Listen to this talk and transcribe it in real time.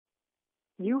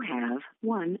You have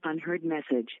one unheard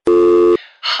message.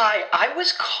 Hi, I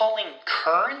was calling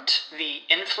Current, the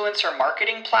influencer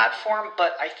marketing platform,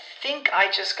 but I think I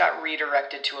just got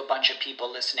redirected to a bunch of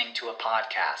people listening to a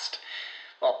podcast.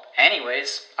 Well,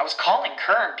 anyways, I was calling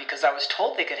Current because I was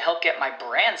told they could help get my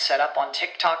brand set up on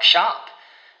TikTok Shop,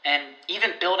 and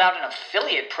even build out an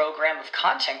affiliate program of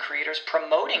content creators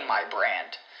promoting my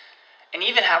brand, and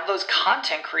even have those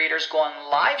content creators go on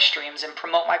live streams and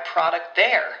promote my product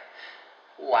there.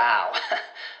 Wow,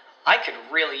 I could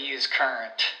really use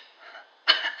Current.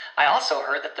 I also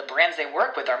heard that the brands they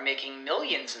work with are making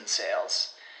millions in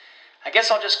sales. I guess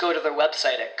I'll just go to their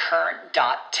website at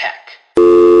current.tech.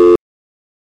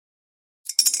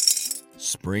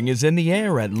 Spring is in the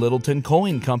air at Littleton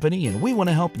Coin Company, and we want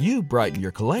to help you brighten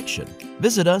your collection.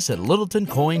 Visit us at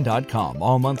littletoncoin.com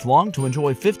all month long to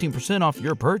enjoy 15% off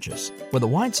your purchase. With a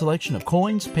wide selection of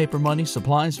coins, paper money,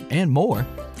 supplies, and more,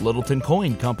 Littleton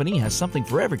Coin Company has something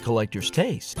for every collector's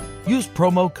taste. Use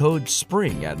promo code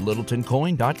SPRING at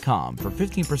littletoncoin.com for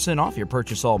 15% off your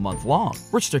purchase all month long.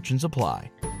 Restrictions apply.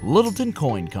 Littleton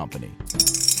Coin Company.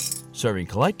 Serving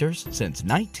collectors since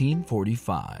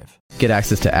 1945. Get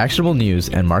access to actionable news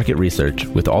and market research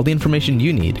with all the information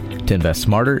you need to invest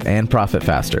smarter and profit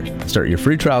faster. Start your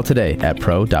free trial today at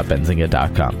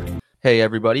pro.benzinga.com. Hey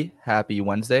everybody, happy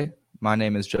Wednesday. My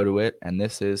name is Joe DeWitt, and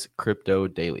this is Crypto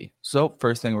Daily. So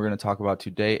first thing we're going to talk about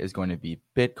today is going to be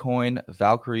Bitcoin.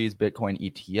 Valkyrie's Bitcoin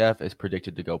ETF is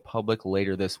predicted to go public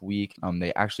later this week.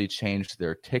 They actually changed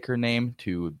their ticker name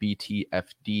to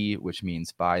BTFD, which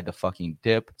means buy the fucking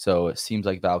dip. So it seems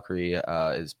like Valkyrie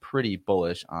is pretty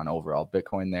bullish on overall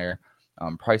Bitcoin there.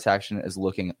 Price action is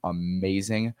looking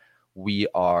amazing. We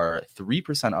are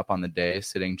 3% up on the day,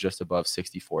 sitting just above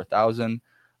 64,000.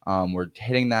 We're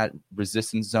hitting that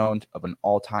resistance zone of an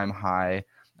all-time high.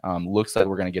 Looks like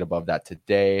we're going to get above that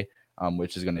today,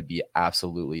 which is going to be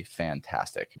absolutely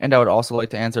fantastic. And I would also like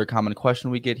to answer a common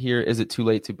question we get here. Is it too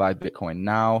late to buy Bitcoin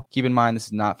now? Keep in mind, this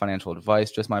is not financial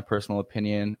advice, just my personal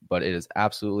opinion, but it is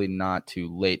absolutely not too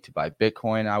late to buy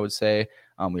Bitcoin, I would say.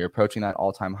 We are approaching that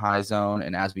all-time high zone,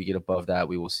 and as we get above that,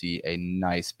 we will see a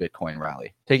nice Bitcoin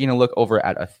rally. Taking a look over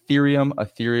at Ethereum.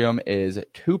 Ethereum is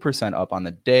 2% up on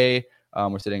the day.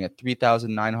 We're sitting at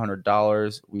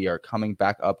 $3,900. We are coming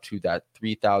back up to that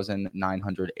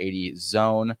 3,980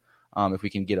 zone. If we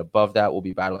can get above that, we'll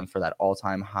be battling for that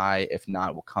all-time high. If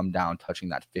not, we'll come down, touching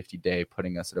that 50-day,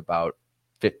 putting us at about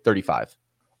 35.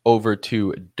 Over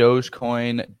to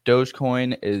Dogecoin.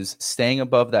 Dogecoin is staying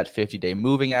above that 50-day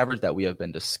moving average that we have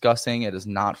been discussing. It has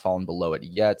not fallen below it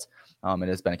yet. It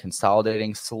has been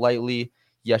consolidating slightly.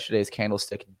 Yesterday's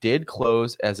candlestick did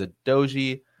close as a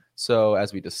doji. So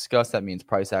as we discussed, that means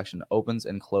price action opens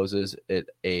and closes at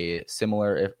a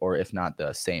similar, if not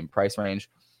the same price range.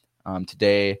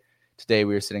 Today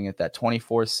we are sitting at that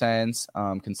 24 cents,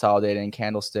 consolidating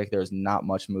candlestick. There's not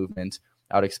much movement.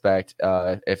 I would expect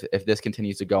if this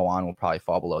continues to go on, we'll probably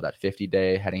fall below that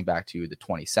 50-day, heading back to the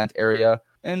 20-cent area.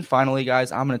 And finally,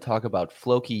 guys, I'm going to talk about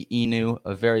Floki Inu,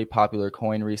 a very popular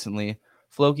coin recently.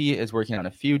 Floki is working on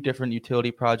a few different utility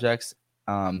projects.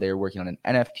 They're working on an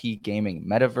NFT gaming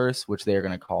metaverse, which they are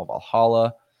going to call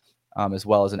Valhalla, as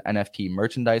well as an NFT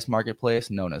merchandise marketplace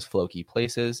known as Floki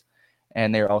Places.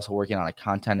 And they're also working on a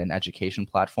content and education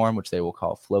platform, which they will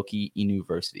call Floki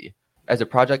University. As the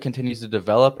project continues to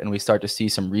develop and we start to see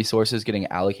some resources getting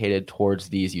allocated towards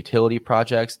these utility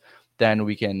projects, then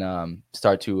we can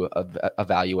start to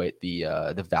evaluate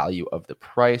the value of the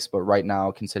price. But right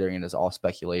now, considering it is all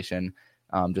speculation,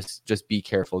 just be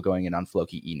careful going in on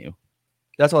Floki Inu.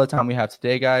 That's all the time we have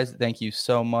today, guys. Thank you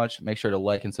so much. Make sure to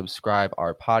like and subscribe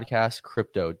our podcast,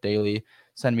 Crypto Daily.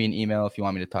 Send me an email if you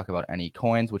want me to talk about any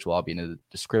coins, which will all be in the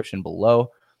description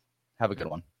below. Have a good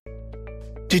one.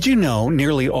 Did you know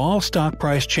nearly all stock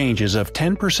price changes of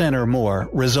 10% or more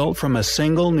result from a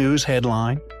single news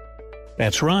headline?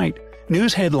 That's right.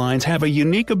 News headlines have a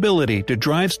unique ability to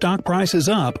drive stock prices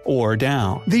up or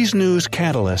down. These news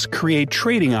catalysts create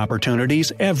trading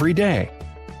opportunities every day.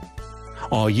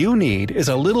 All you need is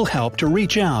a little help to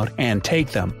reach out and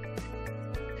take them.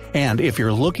 And if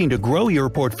you're looking to grow your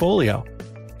portfolio,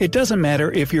 it doesn't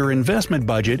matter if your investment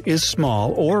budget is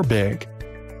small or big.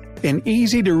 An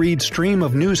easy-to-read stream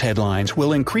of news headlines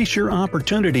will increase your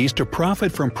opportunities to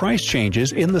profit from price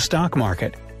changes in the stock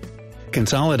market,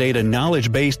 consolidate a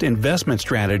knowledge-based investment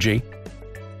strategy,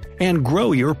 and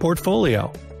grow your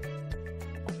portfolio.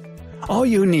 All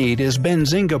you need is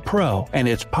Benzinga Pro and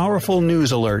its powerful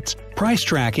news alerts, price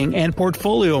tracking, and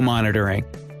portfolio monitoring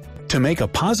to make a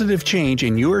positive change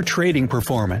in your trading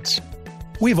performance.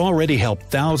 We've already helped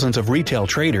thousands of retail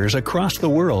traders across the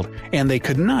world, and they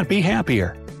could not be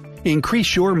happier.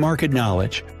 Increase your market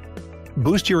knowledge,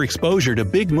 boost your exposure to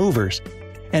big movers,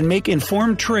 and make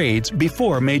informed trades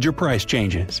before major price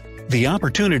changes. The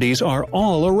opportunities are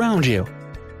all around you.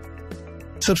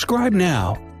 Subscribe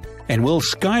now, and we'll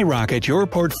skyrocket your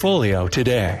portfolio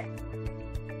today.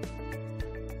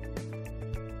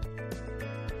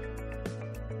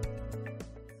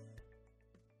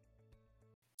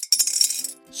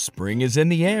 Spring is in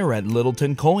the air at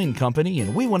Littleton Coin Company,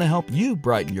 and we want to help you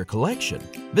brighten your collection.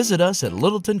 Visit us at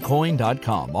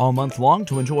littletoncoin.com all month long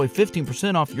to enjoy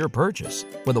 15% off your purchase.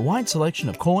 With a wide selection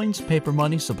of coins, paper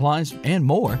money, supplies, and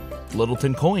more,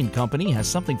 Littleton Coin Company has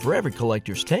something for every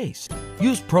collector's taste.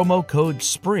 Use promo code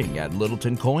SPRING at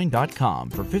littletoncoin.com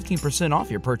for 15% off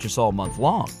your purchase all month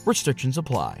long. Restrictions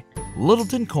apply.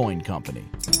 Littleton Coin Company.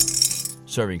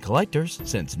 Serving collectors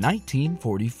since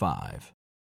 1945.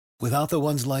 Without the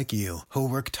ones like you, who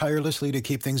work tirelessly to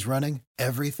keep things running,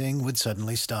 everything would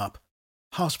suddenly stop.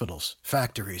 Hospitals,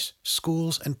 factories,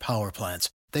 schools, and power plants,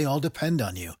 they all depend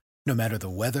on you. No matter the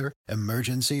weather,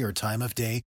 emergency, or time of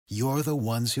day, you're the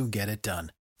ones who get it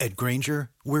done. At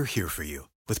Grainger, we're here for you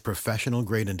with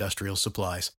professional-grade industrial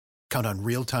supplies. Count on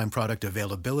real-time product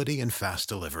availability and fast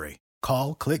delivery.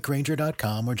 Call, click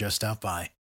Grainger.com, or just stop by.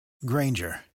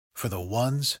 Grainger, for the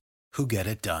ones who get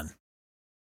it done.